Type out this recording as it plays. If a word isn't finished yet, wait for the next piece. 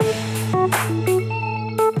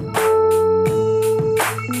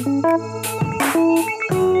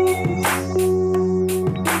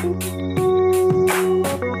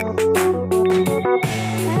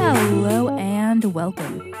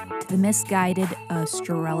Misguided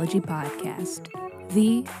Astrology Podcast,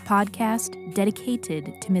 the podcast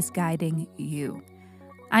dedicated to misguiding you.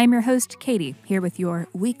 I am your host, Katie, here with your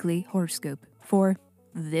weekly horoscope for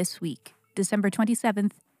this week, December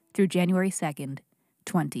 27th through January 2nd,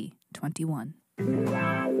 2021.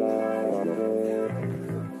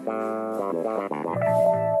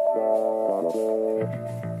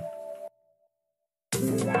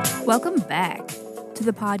 Welcome back to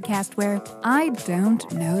the podcast where I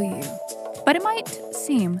don't know you, but it might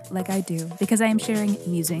seem like I do because I am sharing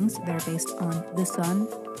musings that are based on the sun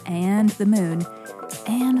and the moon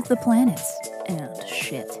and the planets and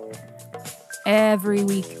shit. Every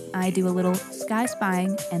week I do a little sky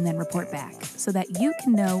spying and then report back so that you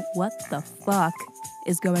can know what the fuck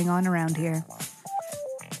is going on around here.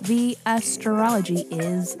 The astrology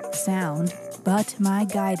is sound, but my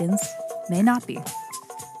guidance may not be.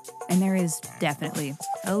 And there is definitely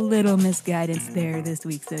a little misguidance there this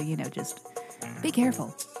week, so, just be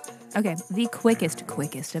careful. Okay, the quickest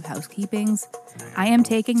of housekeepings. I am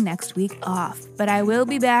taking next week off, but I will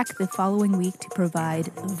be back the following week to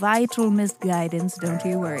provide vital misguidance, don't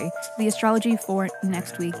you worry. The astrology for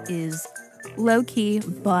next week is low-key,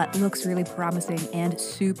 but looks really promising and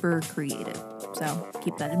super creative, so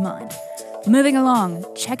keep that in mind. Moving along,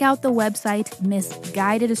 check out the website,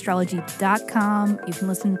 misguidedastrology.com. You can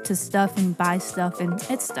listen to stuff and buy stuff, and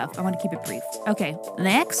it's stuff. I want to keep it brief. Okay,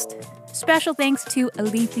 next, special thanks to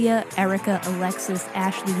Alethea, Erica, Alexis,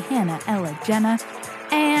 Ashley, Hannah, Ella, Jenna,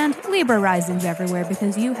 and Libra Risings everywhere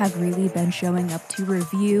because you have really been showing up to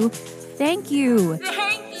review. Thank you.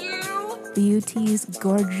 Thank you. Beauties,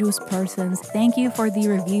 gorgeous persons, thank you for the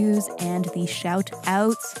reviews and the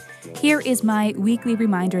shout-outs. Here is my weekly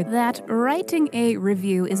reminder that writing a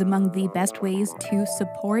review is among the best ways to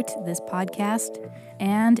support this podcast,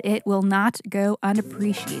 and it will not go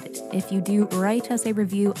unappreciated. If you do write us a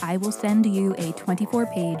review, I will send you a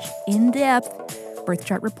 24-page, in-depth birth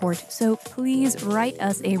chart report, so please write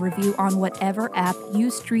us a review on whatever app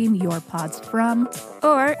you stream your pods from.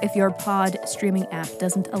 Or if your pod streaming app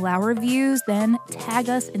doesn't allow reviews, then tag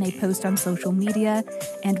us in a post on social media.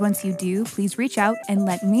 And once you do, please reach out and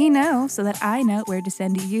let me know so that I know where to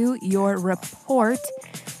send you your report.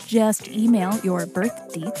 Just email your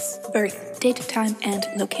birth date, time, and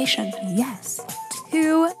location. Yes,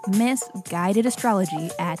 to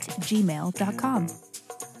misguidedastrology@gmail.com.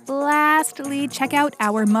 Lastly, check out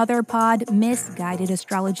our mother pod, Misguided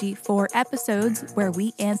Astrology, for episodes where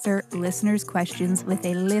we answer listeners' questions with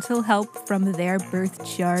a little help from their birth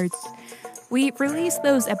charts. We release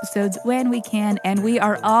those episodes when we can, and we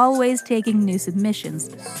are always taking new submissions.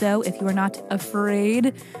 So if you are not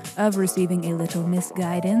afraid of receiving a little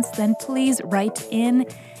misguidance, then please write in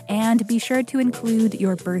and be sure to include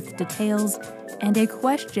your birth details and a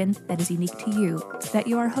question that is unique to you that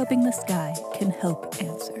you are hoping the sky can help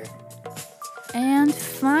answer. And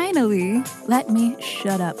finally, let me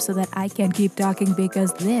shut up so that I can keep talking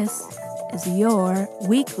because this is your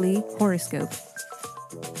weekly horoscope.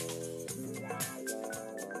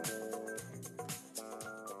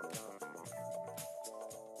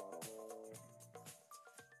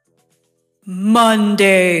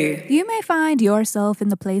 Monday. You may find yourself in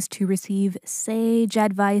the place to receive sage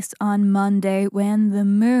advice on Monday when the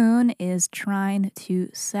moon is trine to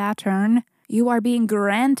Saturn. You are being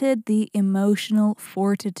granted the emotional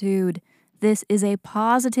fortitude. This is a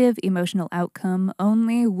positive emotional outcome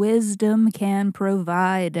only wisdom can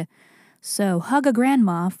provide. So hug a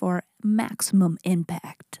grandma for maximum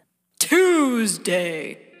impact.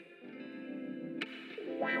 Tuesday.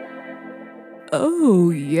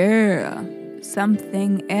 Oh yeah,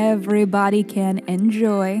 something everybody can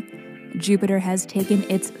enjoy. Jupiter has taken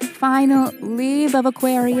its final leave of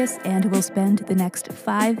Aquarius and will spend the next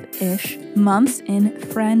 5-ish months in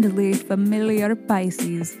friendly, familiar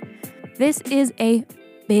Pisces. This is a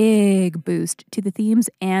big boost to the themes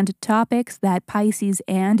and topics that Pisces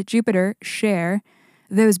and Jupiter share,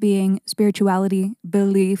 those being spirituality,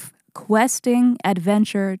 belief, questing,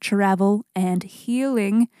 adventure, travel, and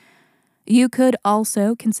healing. You could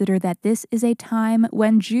also consider that this is a time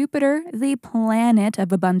when Jupiter, the planet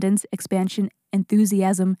of abundance, expansion,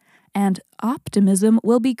 enthusiasm, and optimism,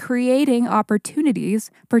 will be creating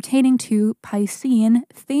opportunities pertaining to Piscean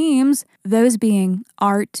themes, those being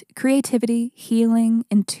art, creativity, healing,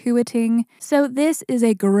 intuiting. So this is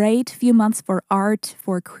a great few months for art,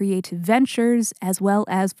 for creative ventures, as well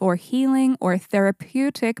as for healing or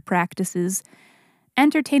therapeutic practices.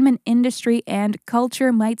 Entertainment industry and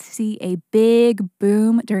culture might see a big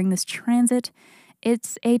boom during this transit,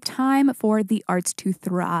 It's a time for the arts to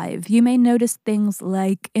thrive. You may notice things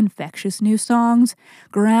like infectious new songs,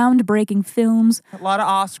 groundbreaking films, a lot of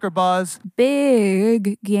Oscar buzz,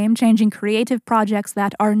 big game-changing creative projects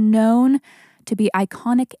that are known to be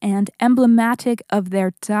iconic and emblematic of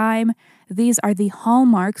their time. These are the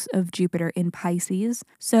hallmarks of Jupiter in Pisces.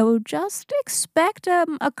 So just expect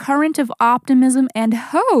a current of optimism and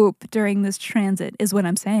hope during this transit, is what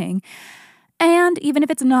I'm saying. And even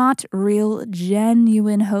if it's not real,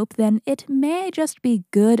 genuine hope, then it may just be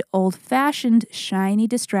good old-fashioned, shiny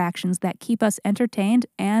distractions that keep us entertained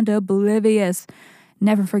and oblivious.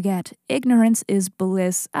 Never forget, ignorance is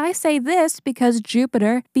bliss. I say this because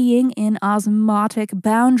Jupiter, being in osmotic,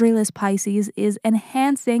 boundaryless Pisces, is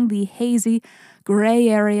enhancing the hazy, gray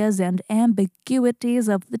areas and ambiguities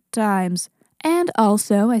of the times. And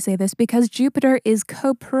also, I say this because Jupiter is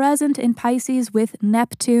co-present in Pisces with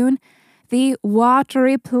Neptune, the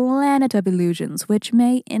watery planet of illusions, which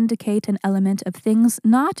may indicate an element of things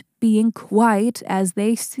not being quite as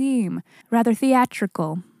they seem, rather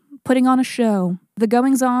theatrical, putting on a show. The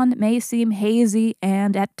goings-on may seem hazy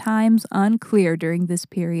and at times unclear during this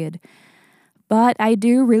period. But I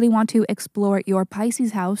do really want to explore your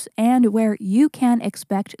Pisces house and where you can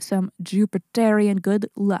expect some Jupiterian good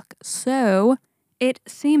luck. So it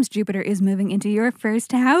seems Jupiter is moving into your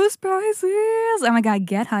first house, Pisces. Oh my God,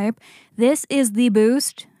 get hype. This is the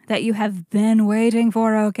boost that you have been waiting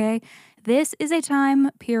for, okay? This is a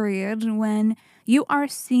time period when you are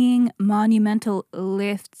seeing monumental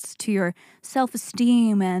lifts to your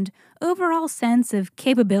self-esteem and overall sense of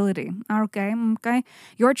capability, okay?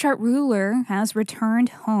 Your chart ruler has returned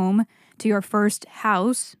home to your first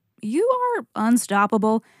house. You are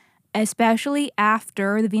unstoppable, especially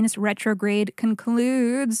after the Venus retrograde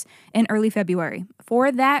concludes in early February.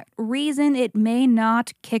 For that reason, it may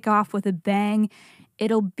not kick off with a bang.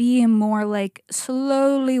 It'll be more like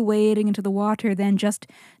slowly wading into the water than just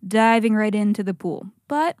diving right into the pool.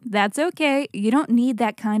 But that's okay. You don't need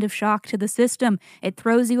that kind of shock to the system. It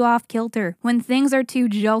throws you off kilter when things are too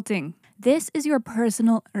jolting. This is your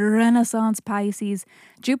personal Renaissance, Pisces.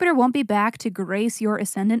 Jupiter won't be back to grace your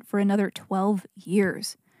ascendant for another 12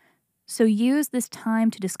 years. So use this time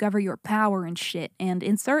to discover your power and shit and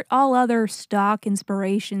insert all other stock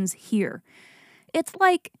inspirations here. It's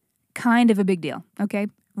like kind of a big deal, okay?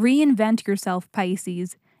 Reinvent yourself,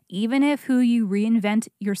 Pisces. Even if who you reinvent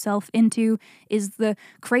yourself into is the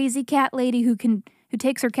crazy cat lady who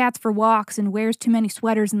takes her cats for walks and wears too many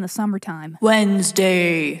sweaters in the summertime.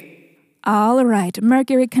 Wednesday. All right,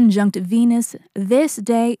 Mercury conjunct Venus. This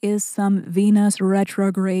day is some Venus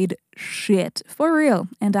retrograde shit, for real.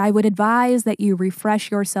 And I would advise that you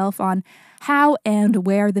refresh yourself on how and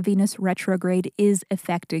where the Venus retrograde is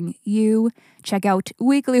affecting you. Check out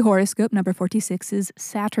Weekly Horoscope number 46's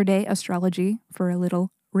Saturday Astrology for a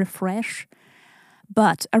little refresh.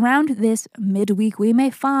 But around this midweek, we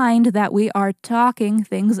may find that we are talking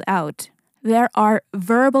things out. There are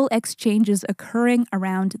verbal exchanges occurring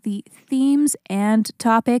around the themes and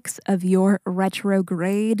topics of your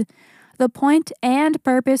retrograde. The point and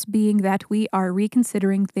purpose being that we are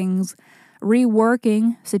reconsidering things,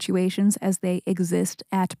 reworking situations as they exist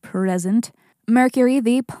at present. Mercury,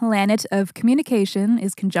 the planet of communication,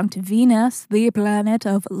 is conjunct Venus, the planet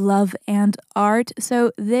of love and art.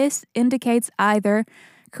 So this indicates either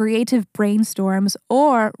creative brainstorms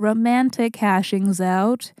or romantic hashings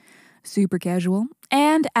out. Super casual.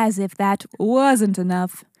 And as if that wasn't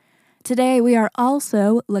enough, today we are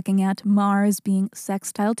also looking at Mars being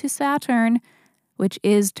sextile to Saturn, which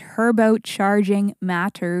is turbocharging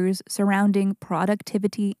matters surrounding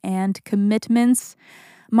productivity and commitments.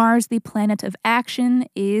 Mars, the planet of action,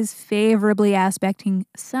 is favorably aspecting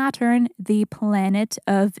Saturn, the planet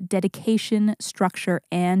of dedication, structure,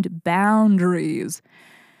 and boundaries.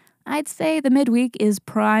 I'd say the midweek is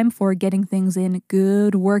prime for getting things in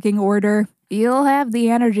good working order. You'll have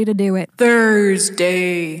the energy to do it.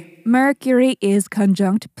 Thursday. Mercury is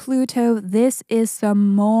conjunct Pluto. This is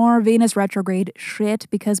some more Venus retrograde shit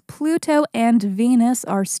because Pluto and Venus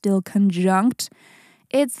are still conjunct.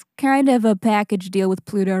 It's kind of a package deal with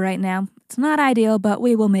Pluto right now. It's not ideal, but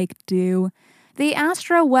we will make do. The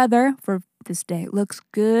astro weather for this day looks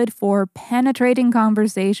good for penetrating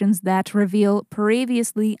conversations that reveal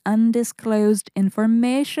previously undisclosed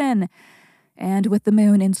information. And with the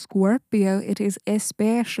moon in Scorpio, it is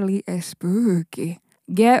especially spooky.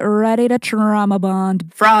 Get ready to trauma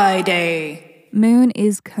bond. Friday. Moon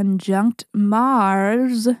is conjunct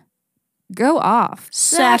Mars. Go off.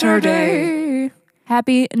 Saturday.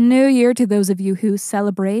 Happy New Year to those of you who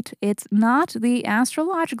celebrate. It's not the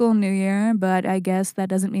astrological New Year, but I guess that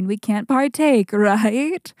doesn't mean we can't partake,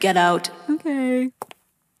 right? Get out. Okay.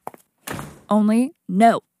 Only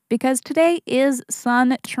no, because today is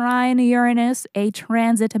Sun trine Uranus, a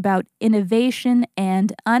transit about innovation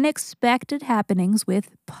and unexpected happenings with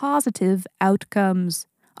positive outcomes.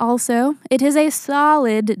 Also, it is a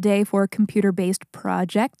solid day for computer-based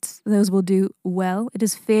projects. Those will do well. It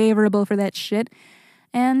is favorable for that shit.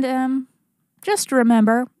 And, just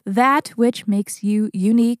remember, that which makes you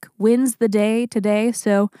unique wins the day today,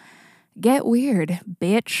 so get weird,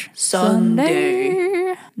 bitch.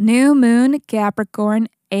 Sunday. New moon, Capricorn,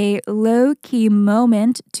 a low-key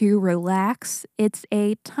moment to relax. It's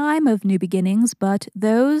a time of new beginnings, but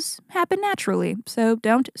those happen naturally, so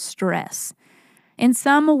don't stress. In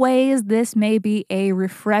some ways, this may be a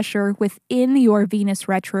refresher within your Venus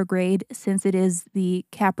retrograde since it is the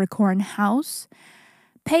Capricorn house.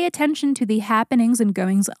 Pay attention to the happenings and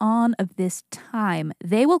goings on of this time.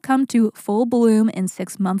 They will come to full bloom in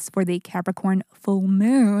 6 months for the Capricorn full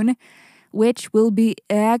moon, which will be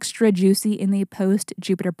extra juicy in the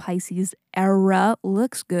post-Jupiter Pisces era.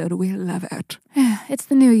 Looks good. We love it. It's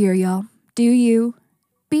the new year, y'all. Do you,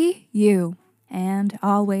 be you, and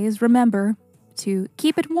always remember to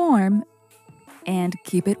keep it warm and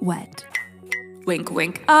keep it wet. Wink,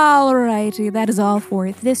 wink. Alrighty, that is all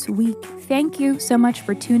for this week. Thank you so much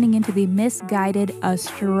for tuning into the Misguided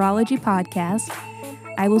Astrology Podcast.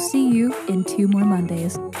 I will see you in 2 more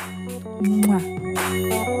Mondays.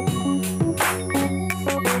 Mwah.